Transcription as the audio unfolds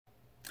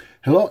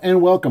Hello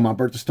and welcome, I'm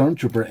Bert the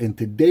Stormtrooper, and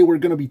today we're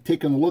going to be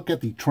taking a look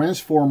at the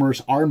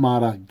Transformers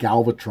Armada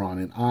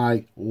Galvatron, and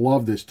I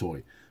love this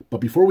toy.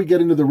 But before we get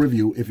into the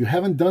review, if you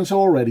haven't done so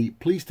already,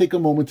 please take a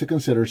moment to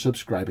consider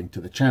subscribing to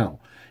the channel.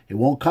 It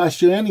won't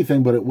cost you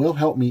anything, but it will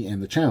help me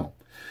and the channel.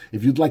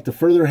 If you'd like to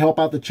further help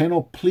out the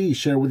channel, please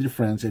share with your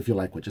friends if you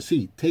like what you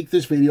see. Take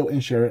this video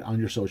and share it on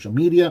your social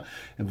media.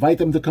 Invite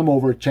them to come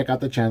over, check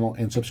out the channel,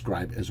 and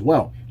subscribe as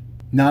well.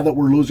 Now that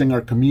we're losing our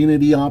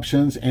community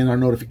options and our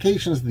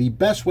notifications, the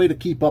best way to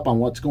keep up on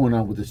what's going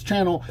on with this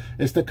channel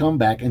is to come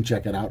back and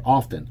check it out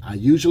often. I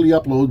usually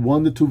upload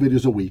 1 to 2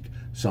 videos a week,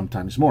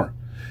 sometimes more.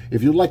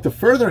 If you'd like to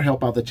further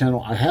help out the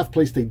channel, I have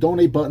placed a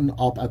donate button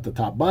up at the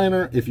top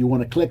banner. If you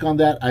want to click on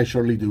that, I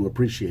surely do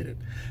appreciate it.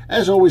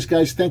 As always,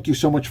 guys, thank you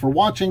so much for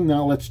watching.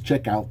 Now let's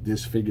check out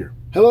this figure.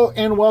 Hello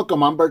and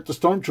welcome, I'm Bert the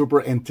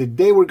Stormtrooper, and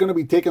today we're going to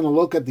be taking a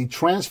look at the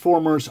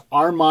Transformers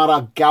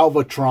Armada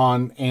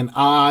Galvatron, and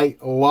I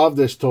love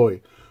this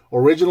toy.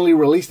 Originally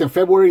released in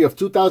February of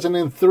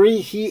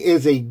 2003, he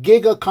is a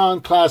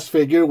Gigacon class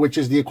figure, which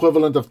is the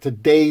equivalent of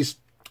today's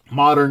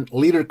modern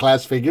leader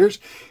class figures,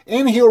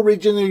 and he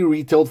originally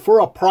retailed for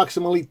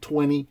approximately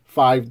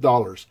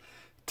 $25.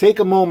 Take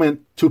a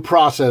moment to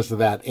process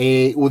that.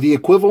 With the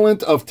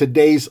equivalent of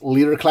today's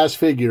leader class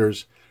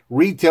figures,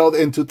 retailed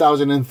in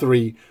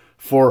 2003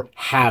 for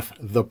half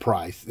the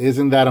price.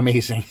 Isn't that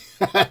amazing?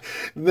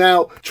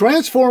 Now,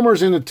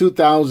 Transformers in the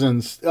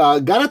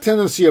 2000s got a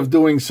tendency of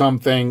doing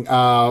something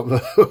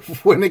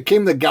when it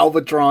came to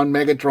Galvatron,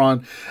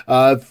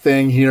 Megatron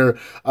thing here.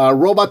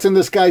 Robots in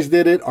Disguise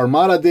did it,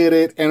 Armada did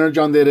it,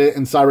 Energon did it,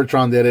 and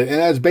Cybertron did it. And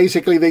that's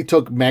basically they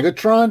took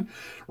Megatron,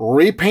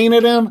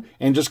 repainted him,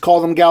 and just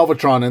called him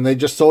Galvatron, and they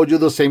just sold you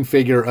the same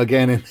figure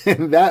again,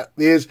 and that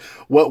is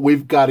what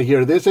we've got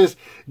here. This is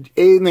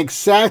an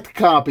exact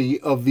copy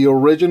of the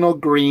original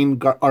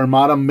green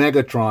Armada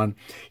Megatron.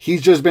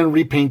 He's just been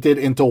repainted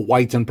into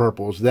whites and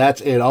purples.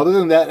 That's it. Other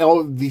than that,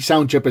 the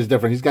sound chip is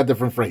different. He's got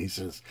different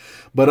phrases.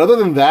 But other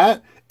than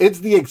that, it's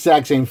the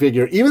exact same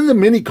figure. Even the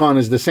Minicon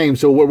is the same.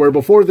 So where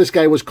before this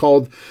guy was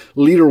called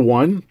Leader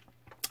 1,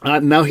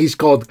 now he's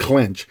called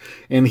Clinch,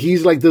 and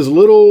he's like this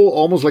little,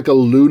 almost like a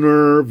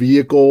lunar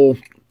vehicle.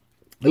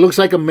 It looks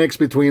like a mix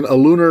between a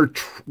lunar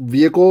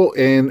vehicle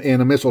and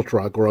a missile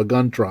truck or a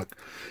gun truck.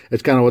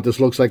 It's kind of what this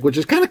looks like, which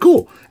is kind of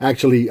cool,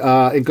 actually.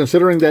 And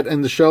considering that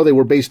in the show they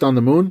were based on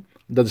the moon,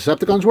 the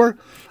Decepticons were,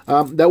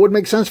 that would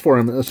make sense for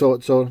him. So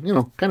you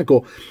know, kind of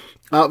cool.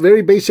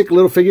 Very basic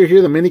little figure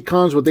here. The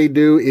Minicons, what they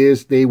do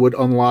is they would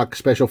unlock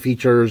special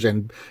features,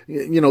 and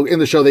you know, in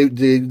the show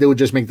they would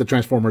just make the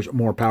Transformers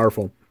more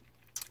powerful.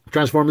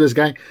 Transform this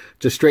guy,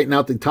 just straighten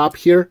out the top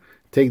here,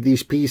 take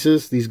these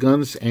pieces, these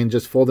guns, and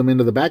just fold them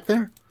into the back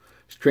there.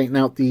 Straighten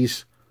out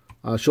these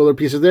shoulder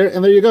pieces there,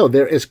 and there you go.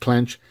 There is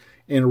Clench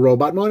in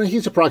robot mode, and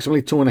he's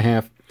approximately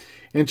 2.5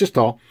 inches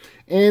tall.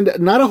 And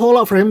not a whole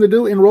lot for him to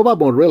do in robot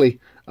mode, really.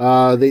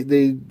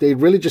 They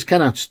really just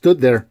kind of stood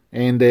there,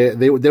 and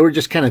they were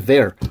just kind of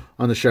there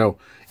on the show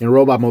in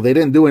robot mode. They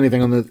didn't do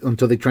anything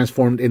until they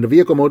transformed into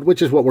vehicle mode,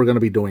 which is what we're going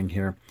to be doing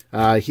here.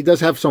 He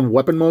does have some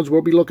weapon modes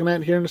we'll be looking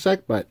at here in a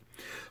sec, but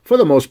for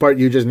the most part,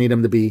 you just need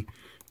him to be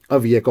a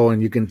vehicle,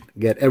 and you can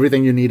get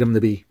everything you need him to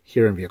be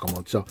here in vehicle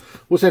mode. So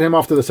we'll set him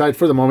off to the side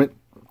for the moment,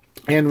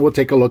 and we'll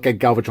take a look at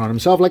Galvatron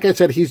himself. Like I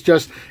said, he's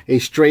just a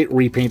straight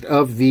repaint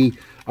of the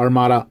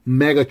Armada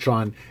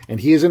Megatron, and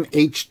he is an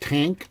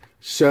H-Tank.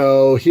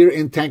 So here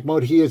in tank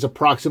mode, he is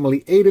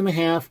approximately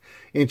 8.5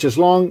 inches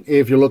long.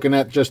 If you're looking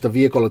at just the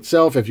vehicle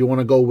itself, if you want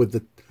to go with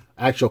the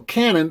actual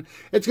cannon,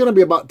 it's going to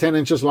be about 10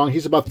 inches long.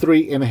 He's about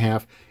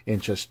 3.5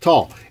 inches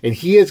tall. And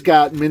he has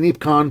got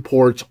Minicon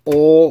ports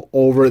all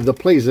over the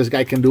place. This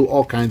guy can do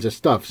all kinds of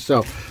stuff.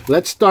 So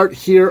let's start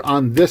here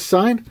on this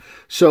side.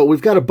 So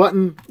we've got a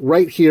button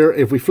right here.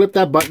 If we flip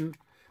that button,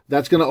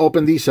 that's going to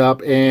open these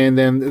up. And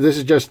then this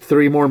is just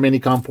 3 more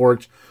Minicon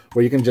ports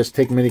where you can just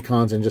take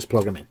Minicons and just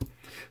plug them in.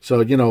 So,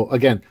 you know,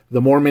 again,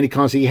 the more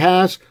Minicons he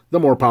has,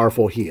 the more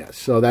powerful he is.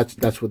 So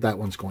that's what that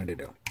one's going to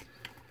do.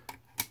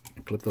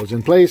 Clip those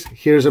in place.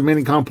 Here's a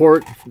Minicon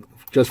port,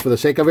 just for the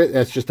sake of it.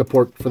 That's just a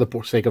port for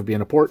the sake of being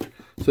a port.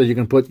 So you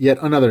can put yet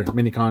another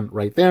Minicon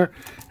right there.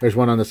 There's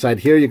one on the side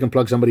here. You can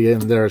plug somebody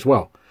in there as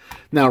well.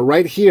 Now,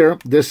 right here,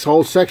 this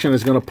whole section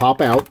is going to pop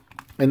out,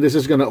 and this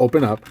is going to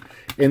open up.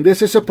 And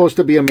this is supposed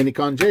to be a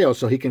Minicon jail,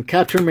 so he can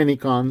capture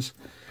Minicons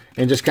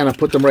and just kind of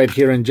put them right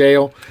here in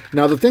jail.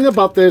 Now, the thing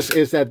about this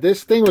is that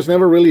this thing was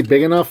never really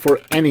big enough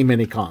for any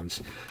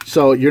Minicons.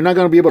 So you're not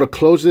going to be able to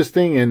close this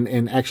thing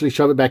and actually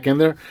shove it back in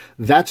there.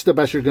 That's the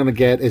best you're going to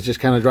get, is just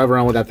kind of drive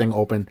around with that thing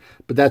open.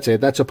 But that's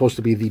it. That's supposed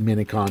to be the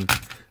Minicon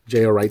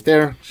jail right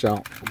there. So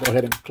we'll go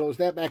ahead and close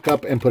that back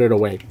up and put it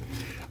away.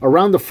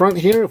 Around the front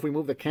here, if we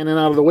move the cannon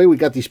out of the way, we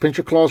got these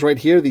pincher claws right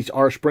here. These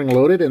are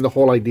spring-loaded, and the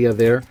whole idea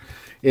there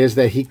is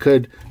that he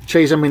could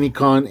chase a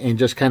Minicon and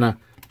just kind of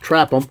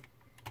trap them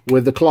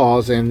with the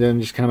claws, and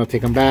then just kind of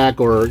take them back,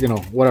 or you know,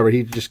 whatever.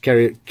 He just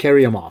carry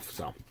them off.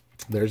 So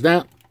there's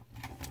that.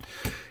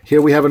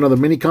 Here we have another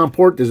Minicon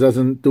port. This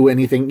doesn't do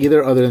anything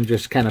either other than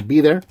just kind of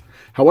be there.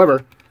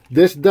 However,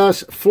 this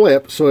does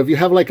flip, so if you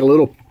have like a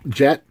little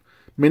jet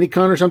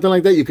minicon or something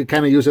like that, you could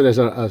kind of use it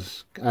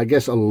as I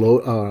guess a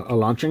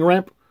launching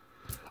ramp,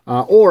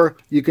 or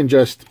you can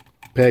just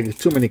peg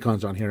 2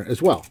 minicons on here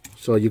as well.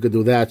 So you could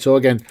do that. So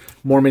again,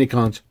 more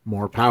minicons,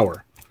 more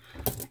power.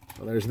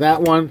 So there's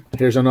that one.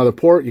 Here's another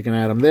port. You can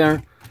add them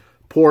there.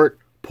 Port.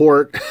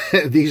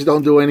 These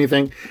don't do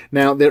anything.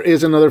 Now, there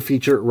is another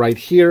feature right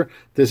here.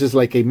 This is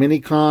like a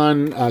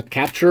minicon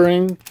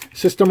capturing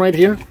system right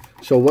here.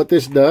 So what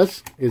this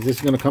does is this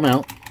is going to come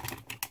out.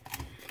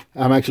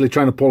 I'm actually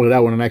trying to pull it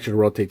out when it actually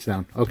rotates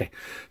down. Okay,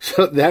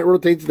 so that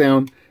rotates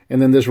down,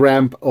 and then this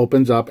ramp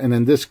opens up, and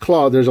then this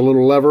claw, there's a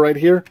little lever right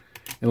here,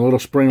 and a little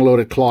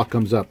spring-loaded claw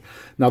comes up.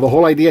 Now, the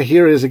whole idea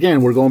here is,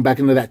 again, we're going back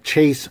into that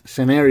chase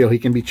scenario. He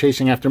can be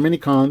chasing after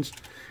minicons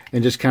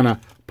and just kind of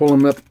pull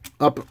him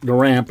up the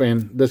ramp,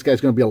 and this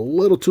guy's going to be a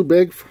little too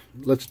big.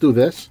 Let's do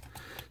this.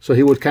 So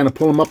he would kind of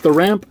pull him up the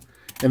ramp,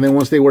 and then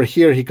once they were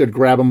here, he could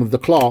grab him with the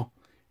claw,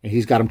 and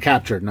he's got him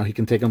captured. Now he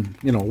can take him,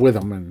 with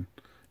him and,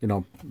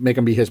 make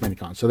him be his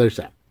minicon. So there's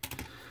that.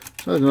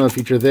 So there's another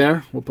feature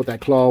there. We'll put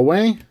that claw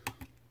away.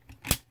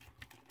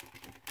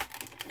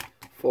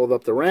 Fold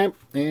up the ramp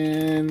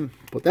and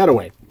put that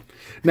away.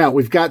 Now,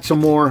 we've got some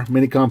more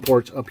minicon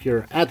ports up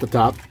here at the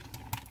top.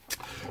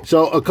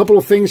 So a couple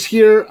of things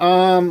here.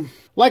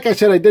 Like I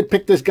said, I did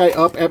pick this guy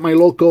up at my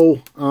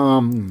local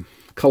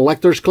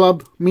collectors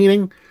club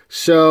meeting.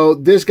 So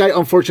this guy,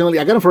 unfortunately,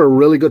 I got him for a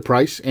really good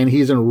price, and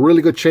he's in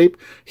really good shape.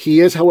 He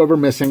is, however,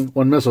 missing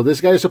 1 missile. This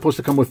guy is supposed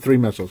to come with 3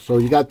 missiles. So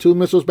you got 2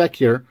 missiles back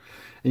here,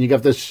 and you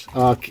got this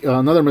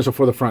another missile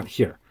for the front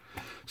here.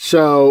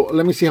 So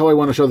let me see how I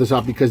want to show this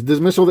off, because this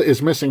missile that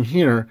is missing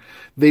here,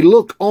 they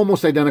look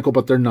almost identical,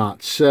 but they're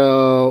not.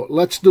 So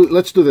let's do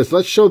this.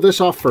 Let's show this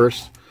off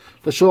first.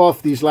 Let's show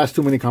off these last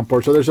 2 minicon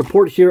ports. So there's a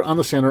port here on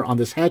the center on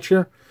this hatch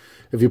here.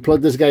 If you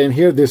plug this guy in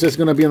here, this is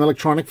going to be an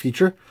electronic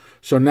feature.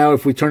 So now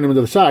if we turn him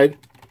to the side,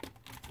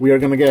 we are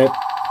going to get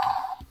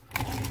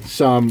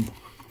some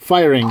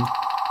firing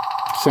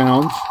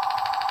sounds.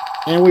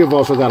 And we've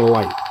also got a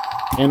light.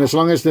 And as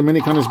long as the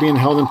minicon is being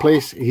held in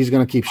place, he's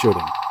going to keep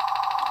shooting.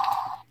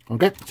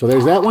 Okay, so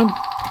there's that one.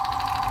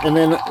 And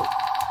then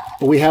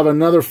we have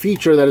another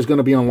feature that is going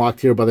to be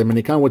unlocked here by the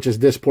minicon, which is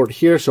this port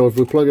here. So if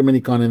we plug a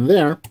minicon in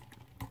there,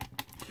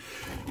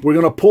 we're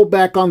going to pull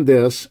back on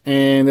this,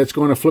 and it's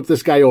going to flip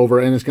this guy over,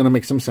 and it's going to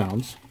make some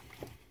sounds.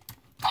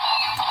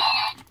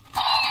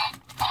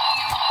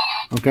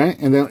 Okay,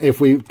 and then if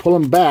we pull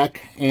him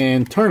back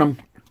and turn him,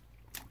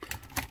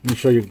 let me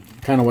show you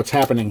kind of what's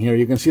happening here.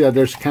 You can see that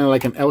there's kind of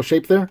like an L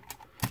shape there.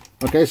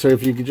 Okay, so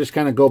if you could just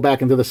kind of go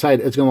back into the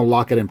side, it's going to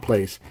lock it in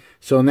place.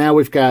 So now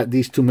we've got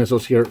these 2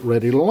 missiles here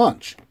ready to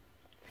launch.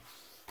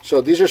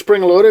 So these are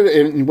spring-loaded,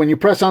 and when you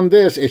press on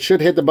this, it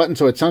should hit the button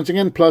so it sounds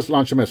again, plus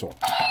launch a missile.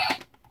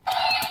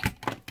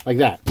 Like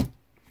that.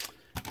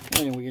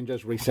 And we can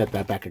just reset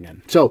that back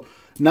again. So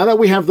now that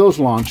we have those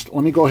launched,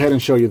 let me go ahead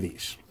and show you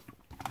these.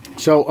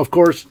 So, of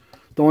course,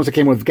 the ones that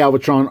came with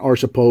Galvatron are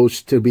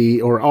supposed to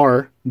be, or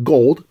are,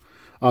 gold.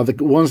 The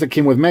ones that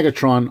came with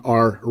Megatron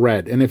are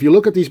red. And if you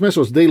look at these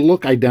missiles, they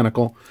look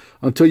identical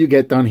until you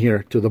get down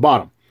here to the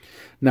bottom.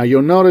 Now,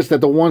 you'll notice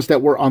that the ones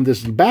that were on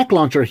this back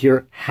launcher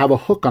here have a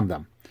hook on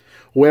them,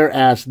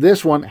 whereas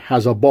this one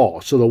has a ball.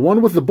 So the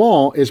one with the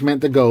ball is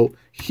meant to go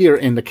here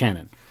in the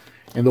cannon.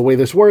 And the way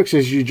this works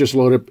is you just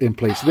load it in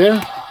place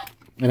there.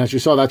 And as you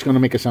saw, that's going to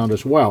make a sound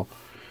as well.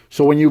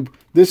 So when you,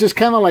 this is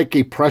kind of like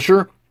a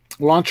pressure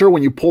launcher.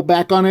 When you pull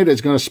back on it,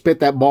 it's going to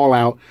spit that ball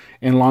out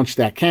and launch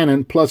that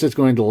cannon. Plus, it's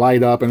going to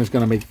light up and it's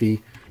going to make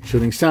the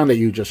shooting sound that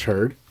you just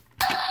heard.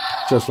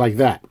 Just like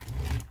that.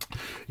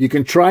 You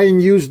can try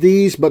and use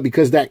these, but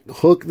because that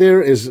hook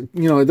there is,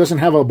 it doesn't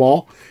have a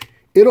ball,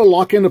 it'll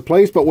lock into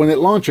place. But when it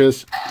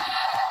launches,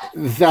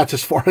 that's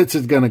as far as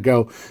it's going to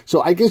go.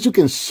 So I guess you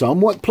can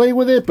somewhat play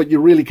with it, but you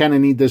really kind of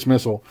need this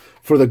missile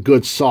for the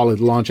good solid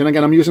launch. And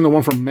again, I'm using the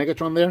one from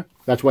Megatron there.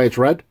 That's why it's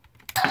red.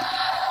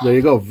 There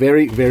you go.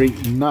 Very, very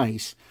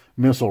nice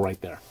missile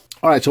right there.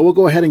 All right, so we'll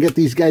go ahead and get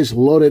these guys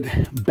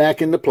loaded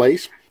back into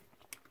place.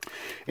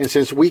 And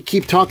since we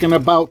keep talking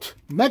about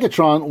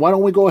Megatron, why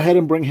don't we go ahead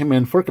and bring him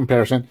in for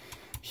comparison.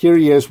 Here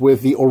he is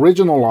with the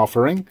original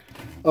offering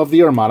of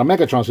the Armada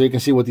Megatron, so you can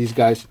see what these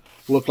guys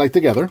look like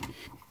together.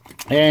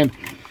 And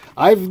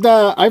I've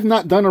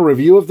not done a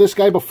review of this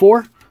guy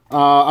before.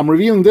 I'm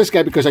reviewing this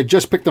guy because I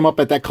just picked him up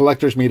at that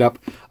collector's meetup.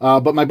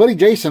 But my buddy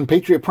Jason,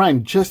 Patriot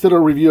Prime, just did a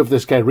review of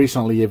this guy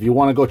recently. If you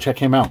want to go check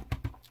him out,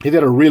 he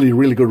did a really,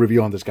 really good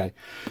review on this guy.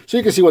 So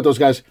you can see what those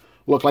guys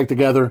look like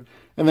together.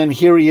 And then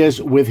here he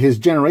is with his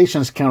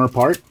Generations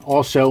counterpart,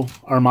 also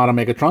Armada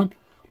Megatron.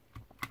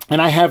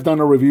 And I have done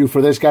a review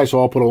for this guy, so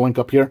I'll put a link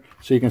up here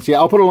so you can see.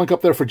 I'll put a link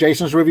up there for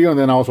Jason's review, and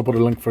then I'll also put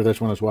a link for this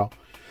one as well.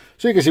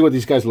 So you can see what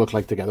these guys look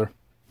like together.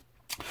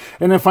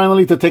 And then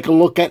finally, to take a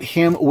look at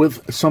him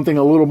with something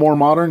a little more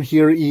modern,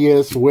 here he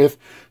is with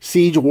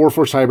Siege War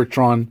for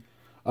Cybertron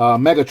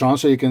Megatron.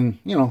 So you can,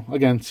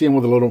 again, see him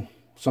with a little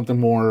something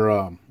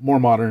more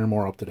modern and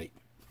more up-to-date.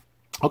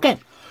 Okay,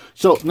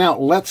 so now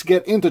let's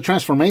get into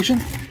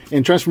transformation.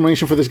 And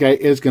transformation for this guy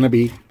is going to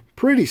be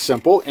pretty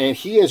simple, and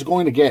he is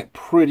going to get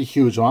pretty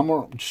huge. So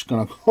I'm just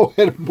going to go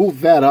ahead and move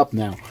that up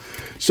now.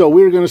 So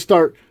we're going to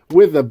start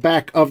with the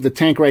back of the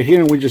tank right here,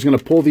 and we're just going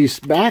to pull these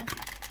back.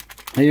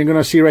 And you're going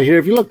to see right here,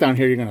 if you look down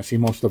here, you're going to see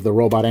most of the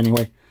robot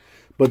anyway.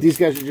 But these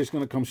guys are just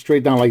going to come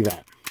straight down like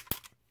that.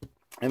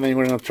 And then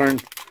we're going to turn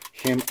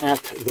him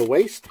at the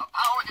waist.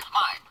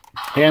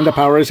 And the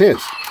power is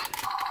his.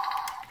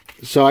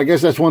 So I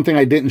guess that's one thing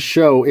I didn't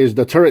show, is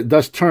the turret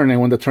does turn, and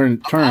when the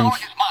turret turns,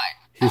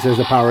 he says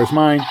the power is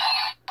mine,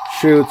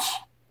 shoots,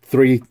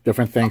 3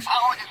 different things.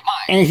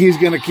 And he's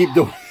going to keep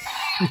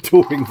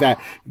doing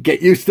that.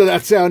 Get used to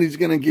that sound. He's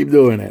going to keep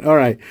doing it. All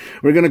right.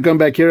 We're going to come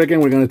back here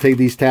again. We're going to take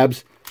these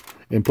tabs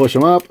and push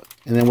them up.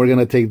 And then we're going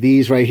to take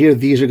these right here.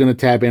 These are going to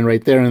tab in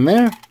right there and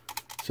there.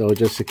 So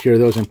just secure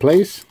those in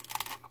place.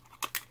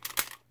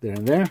 There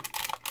and there.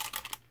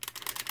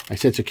 I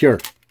said secure.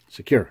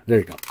 Secure. There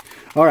you go.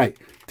 All right.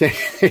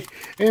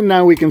 And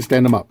now we can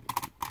stand them up.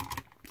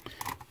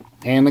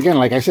 And again,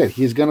 like I said,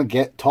 he's going to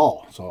get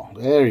tall. So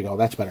there you go.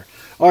 That's better.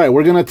 All right.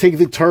 We're going to take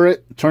the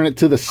turret, turn it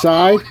to the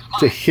side,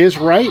 to his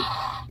right.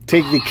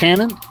 Take the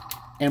cannon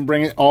and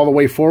bring it all the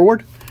way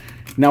forward.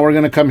 Now we're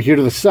going to come here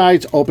to the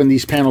sides, open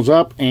these panels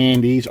up,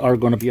 and these are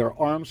going to be our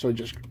arms. So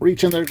just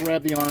reach in there,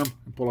 grab the arm,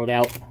 and pull it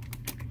out.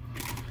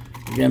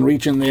 Again,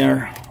 reach in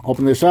there,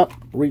 open this up,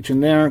 reach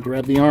in there,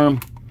 grab the arm,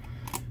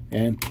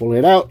 and pull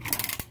it out.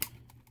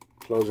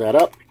 Close that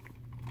up.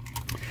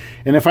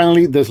 And then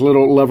finally, this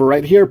little lever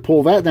right here,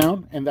 pull that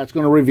down, and that's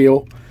going to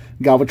reveal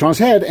Galvatron's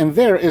head. And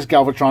there is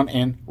Galvatron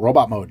in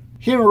robot mode.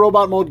 Here in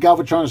robot mode,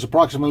 Galvatron is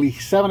approximately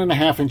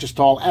 7.5 inches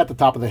tall at the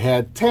top of the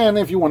head, 10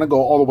 if you want to go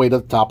all the way to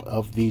the top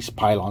of these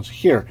pylons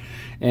here.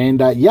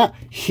 And yeah,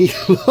 he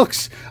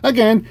looks,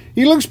 again,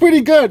 he looks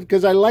pretty good,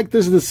 because I like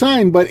this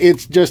design, but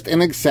it's just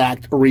an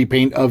exact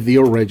repaint of the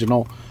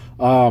original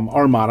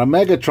Armada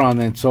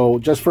Megatron. And so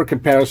just for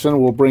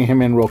comparison, we'll bring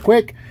him in real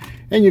quick,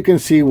 and you can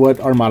see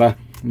what Armada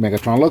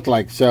Megatron looked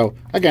like. So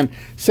again,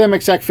 same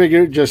exact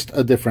figure, just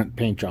a different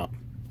paint job.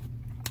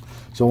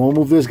 So we'll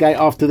move this guy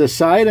off to the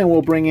side, and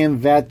we'll bring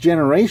in that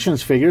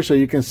Generations figure so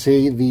you can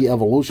see the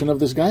evolution of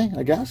this guy,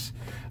 I guess.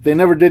 They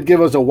never did give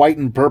us a white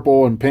and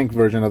purple and pink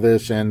version of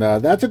this, and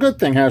that's a good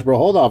thing, Hasbro.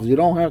 Hold off. You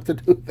don't have to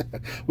do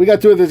that. We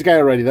got 2 of this guy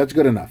already. That's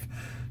good enough.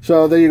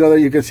 So there you go. There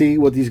you can see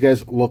what these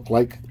guys look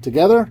like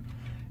together.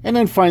 And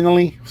then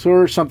finally,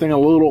 for something a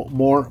little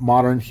more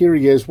modern, here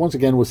he is, once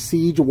again, with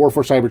Siege War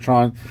for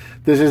Cybertron.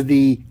 This is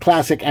the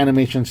classic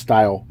animation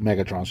style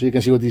Megatron. So you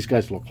can see what these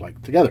guys look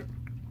like together.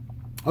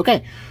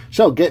 Okay,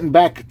 so getting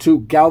back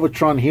to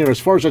Galvatron here, as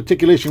far as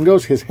articulation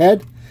goes, his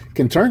head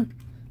can turn.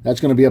 That's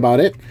going to be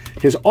about it.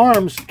 His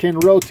arms can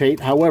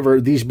rotate.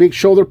 However, these big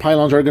shoulder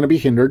pylons are going to be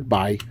hindered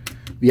by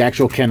the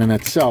actual cannon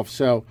itself.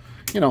 So,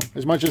 you know,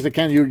 as much as they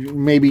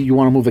can, maybe you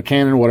want to move the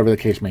cannon, whatever the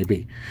case may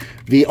be.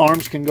 The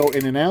arms can go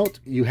in and out.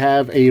 You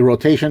have a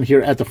rotation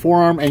here at the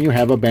forearm, and you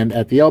have a bend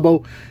at the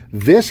elbow.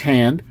 This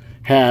hand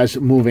has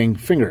moving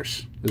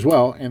fingers as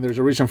well, and there's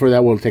a reason for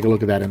that. We'll take a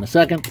look at that in a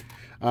second.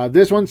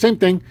 This one, same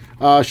thing.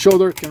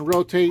 Shoulder can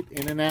rotate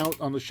in and out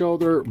on the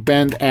shoulder,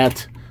 bend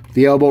at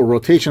the elbow,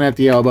 rotation at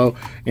the elbow.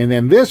 And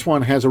then this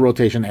one has a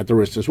rotation at the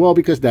wrist as well,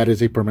 because that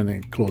is a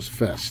permanent closed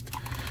fist.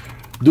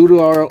 Due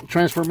to our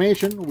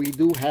transformation, we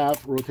do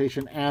have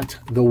rotation at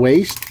the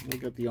waist.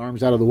 We'll get the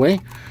arms out of the way.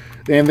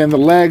 And then the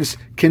legs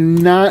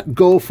cannot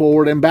go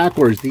forward and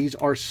backwards. These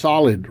are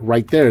solid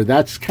right there.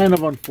 That's kind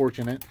of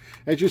unfortunate.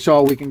 As you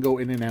saw, we can go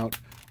in and out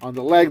on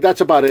the leg.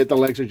 That's about it. The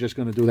legs are just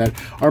going to do that.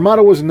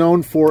 Armada was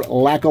known for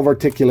lack of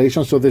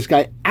articulation, so this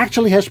guy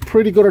actually has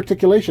pretty good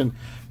articulation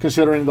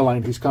considering the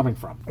line he's coming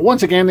from.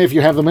 Once again, if you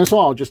have the missile,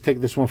 I'll just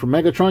take this one from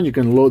Megatron. You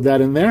can load that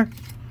in there,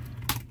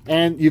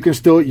 and you can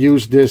still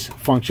use this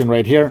function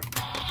right here,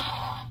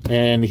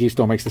 and he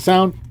still makes the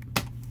sound.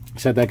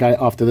 Set that guy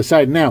off to the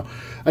side. Now,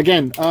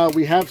 again,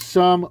 we have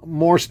some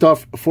more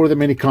stuff for the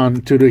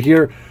Minicon to do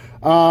here.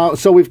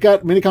 So we've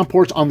got Minicon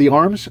ports on the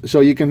arms, so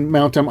you can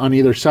mount them on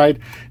either side.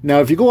 Now,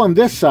 if you go on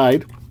this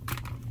side,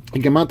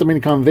 you can mount the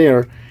Minicon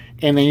there,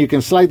 and then you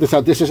can slide this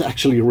out. This is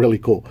actually really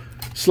cool.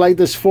 Slide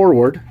this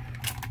forward,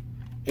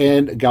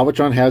 and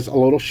Galvatron has a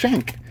little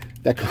shank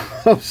that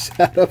comes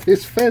out of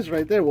his fez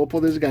right there. We'll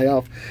pull this guy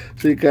off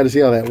so you kind of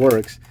see how that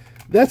works.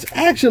 That's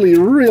actually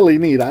really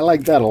neat. I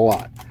like that a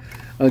lot.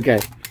 Okay,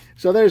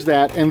 so there's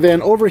that. And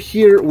then over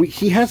here,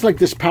 he has like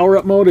this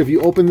power-up mode. If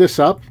you open this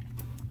up,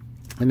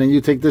 and then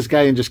you take this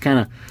guy and just kind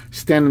of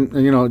stand,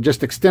 you know,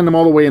 just extend him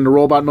all the way into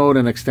robot mode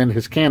and extend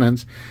his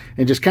cannons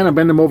and just kind of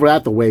bend him over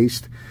at the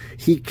waist.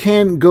 He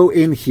can go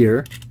in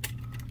here,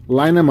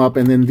 line them up,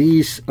 and then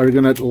these are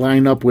going to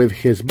line up with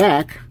his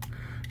back,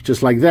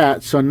 just like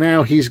that. So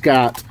now he's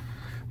got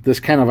this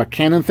kind of a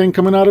cannon thing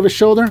coming out of his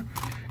shoulder.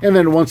 And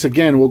then once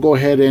again, we'll go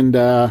ahead and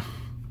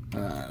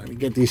let me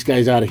get these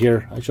guys out of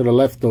here. I should have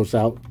left those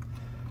out.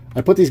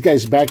 I put these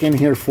guys back in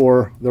here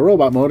for the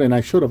robot mode, and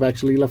I should have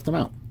actually left them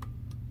out.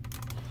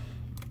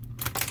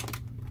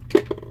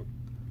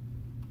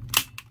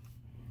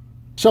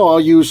 So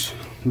I'll use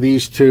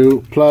these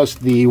 2 plus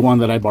the one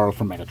that I borrowed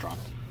from Megatron.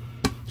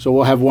 So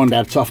we'll have one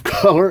that's off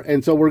color.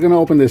 And so we're going to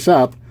open this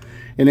up.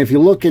 And if you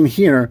look in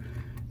here,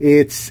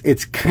 it's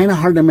kind of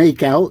hard to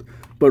make out,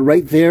 but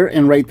right there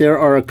and right there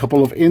are a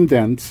couple of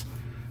indents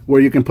where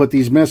you can put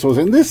these missiles.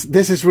 And this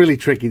is really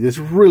tricky. This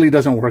really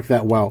doesn't work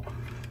that well.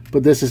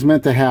 But this is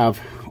meant to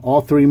have all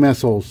 3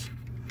 missiles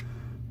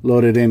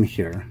loaded in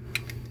here.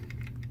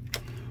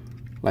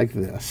 Like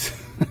this.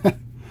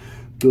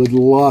 Good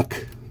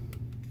luck.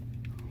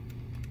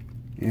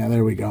 Yeah,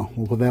 there we go.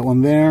 We'll put that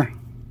one there.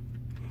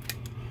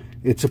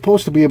 It's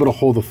supposed to be able to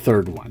hold the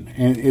 3rd one.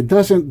 And it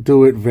doesn't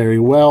do it very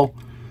well.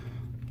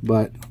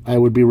 But I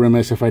would be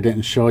remiss if I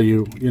didn't show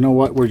you. You know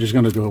what? We're just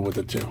going to do it with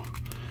the 2.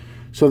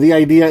 So the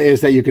idea is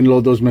that you can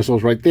load those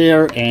missiles right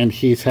there. And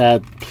he's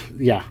had,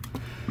 yeah,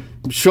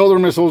 shoulder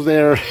missiles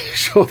there,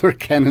 shoulder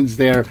cannons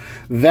there.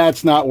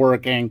 That's not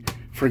working.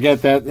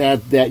 Forget that.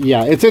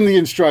 Yeah, it's in the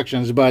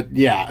instructions, but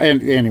yeah.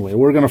 And anyway,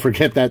 we're going to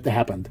forget that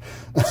happened.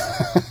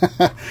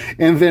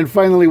 And then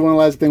finally, one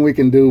last thing we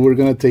can do, we're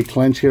going to take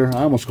Clench here.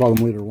 I almost called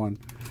him Leader 1.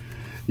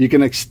 You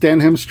can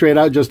extend him straight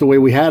out just the way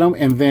we had him.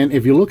 And then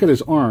if you look at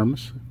his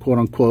arms, quote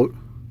unquote,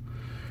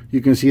 you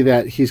can see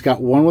that he's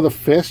got one with a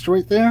fist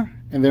right there.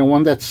 And then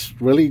one that's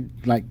really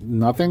like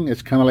nothing.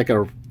 It's kind of like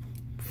a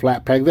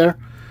flat peg there.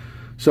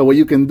 So what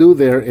you can do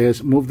there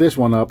is move this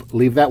one up,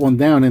 leave that one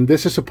down. And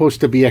this is supposed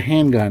to be a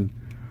handgun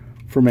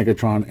for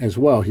Megatron as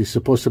well. He's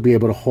supposed to be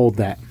able to hold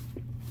that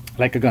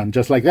like a gun,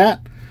 just like that.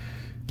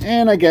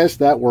 And I guess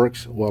that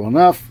works well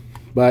enough.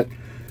 But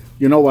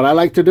you know what I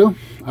like to do?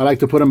 I like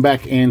to put him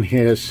back in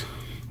his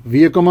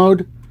vehicle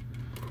mode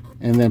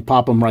and then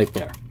pop him right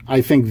there. I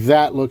think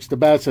that looks the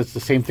best. It's the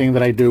same thing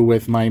that I do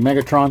with my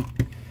Megatron.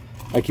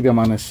 I keep him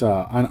on his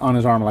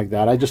arm like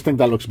that. I just think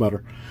that looks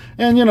better.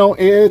 And you know,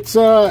 it's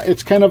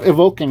kind of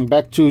evoking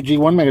back to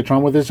G1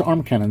 Megatron with his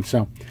arm cannon.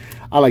 So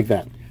I like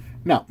that.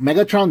 Now,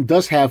 Megatron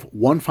does have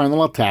one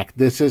final attack.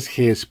 This is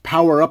his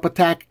power-up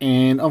attack,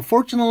 and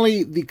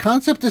unfortunately, the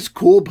concept is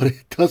cool, but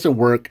it doesn't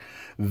work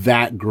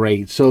that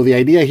great. So the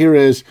idea here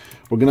is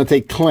we're going to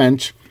take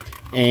Clench,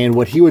 and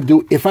what he would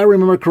do, if I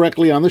remember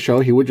correctly on the show,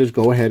 he would just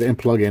go ahead and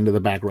plug into the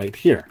back right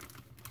here.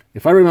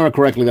 If I remember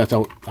correctly, that's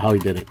how he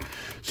did it.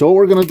 So what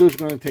we're going to do is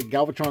we're going to take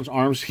Galvatron's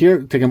arms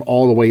here, take him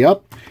all the way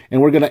up,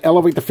 and we're going to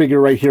elevate the figure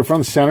right here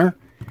from the center,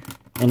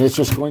 and it's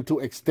just going to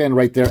extend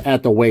right there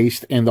at the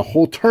waist, and the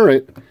whole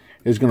turret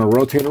is going to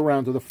rotate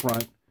around to the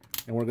front,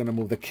 and we're going to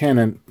move the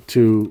cannon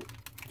to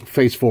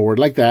face forward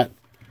like that.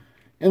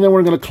 And then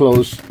we're going to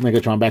close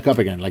Megatron back up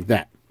again like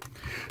that.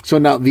 So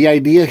now the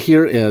idea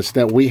here is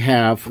that we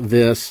have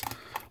this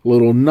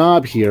little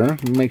knob here.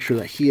 Make sure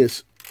that he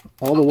is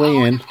all the way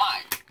in.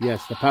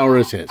 Yes, the power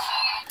is his.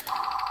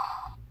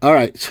 All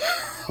right,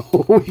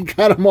 so we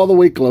got him all the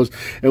way close,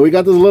 and we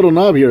got this little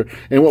knob here.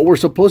 And what we're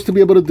supposed to be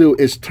able to do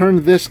is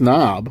turn this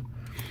knob,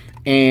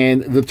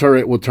 and the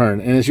turret will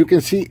turn. And as you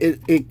can see,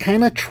 it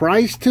kind of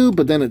tries to,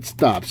 but then it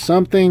stops.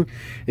 Something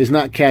is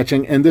not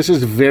catching, and this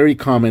is very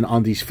common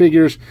on these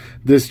figures.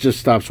 This just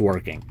stops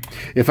working.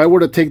 If I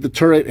were to take the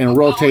turret and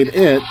rotate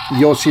it,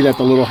 you'll see that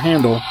the little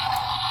handle,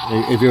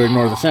 if you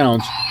ignore the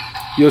sounds,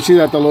 you'll see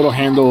that the little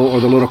handle or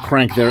the little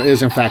crank there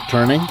is in fact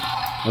turning,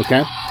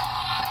 okay?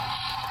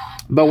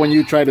 But when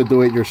you try to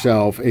do it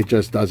yourself, it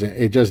just doesn't.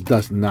 It just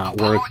does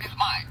not work,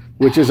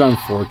 which is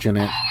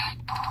unfortunate.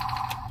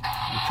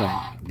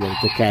 Get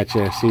it to catch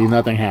it. See,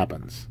 nothing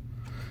happens.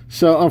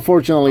 So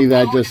unfortunately,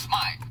 that just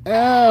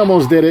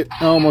almost did it.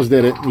 Almost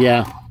did it.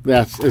 Yeah,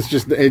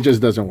 it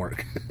just doesn't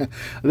work.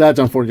 That's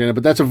unfortunate,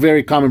 but that's a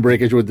very common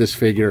breakage with this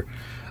figure.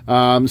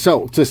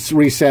 So to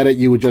reset it,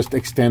 you would just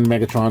extend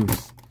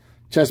Megatron's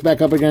chest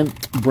back up again,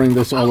 bring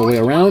this all the way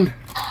around.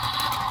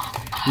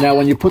 Now,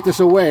 when you put this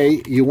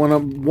away, you want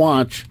to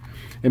watch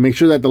and make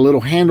sure that the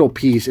little handle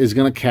piece is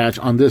going to catch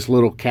on this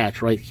little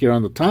catch right here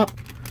on the top.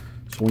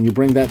 So when you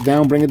bring that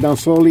down, bring it down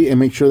slowly and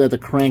make sure that the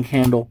crank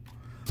handle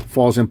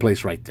falls in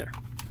place right there.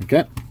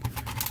 Okay?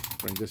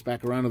 Bring this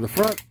back around to the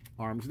front.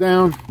 Arms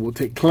down. We'll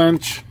take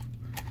Clench.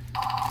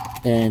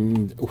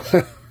 And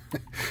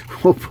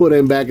we'll put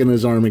him back in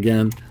his arm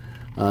again.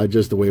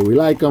 Just the way we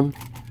like him.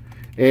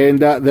 And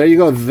there you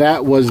go.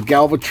 That was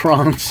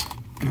Galvatron's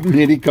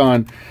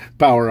Minicon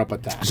power-up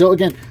attack. So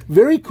again,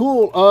 very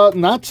cool.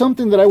 Not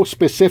something that I was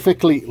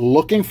specifically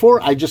looking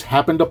for. I just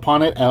happened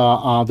upon it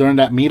during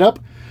that meetup.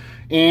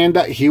 And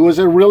he was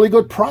a really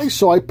good price,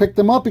 so I picked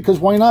him up because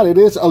why not? It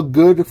is a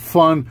good,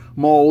 fun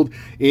mold.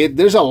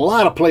 There's a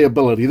lot of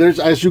playability.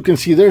 As you can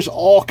see, there's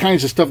all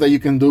kinds of stuff that you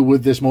can do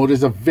with this mold.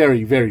 It's a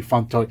very, very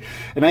fun toy.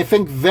 And I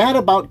think that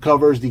about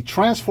covers the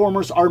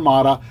Transformers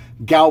Armada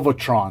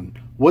Galvatron.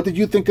 What did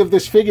you think of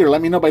this figure?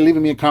 Let me know by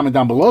leaving me a comment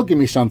down below. Give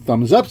me some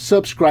thumbs up,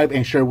 subscribe,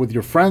 and share with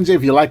your friends.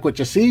 If you like what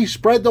you see,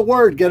 spread the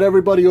word. Get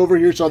everybody over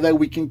here so that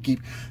we can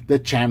keep the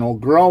channel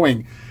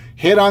growing.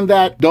 Hit on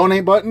that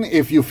donate button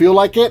if you feel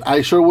like it.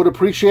 I sure would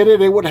appreciate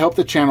it. It would help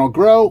the channel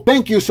grow.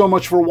 Thank you so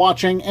much for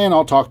watching, and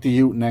I'll talk to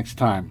you next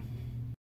time.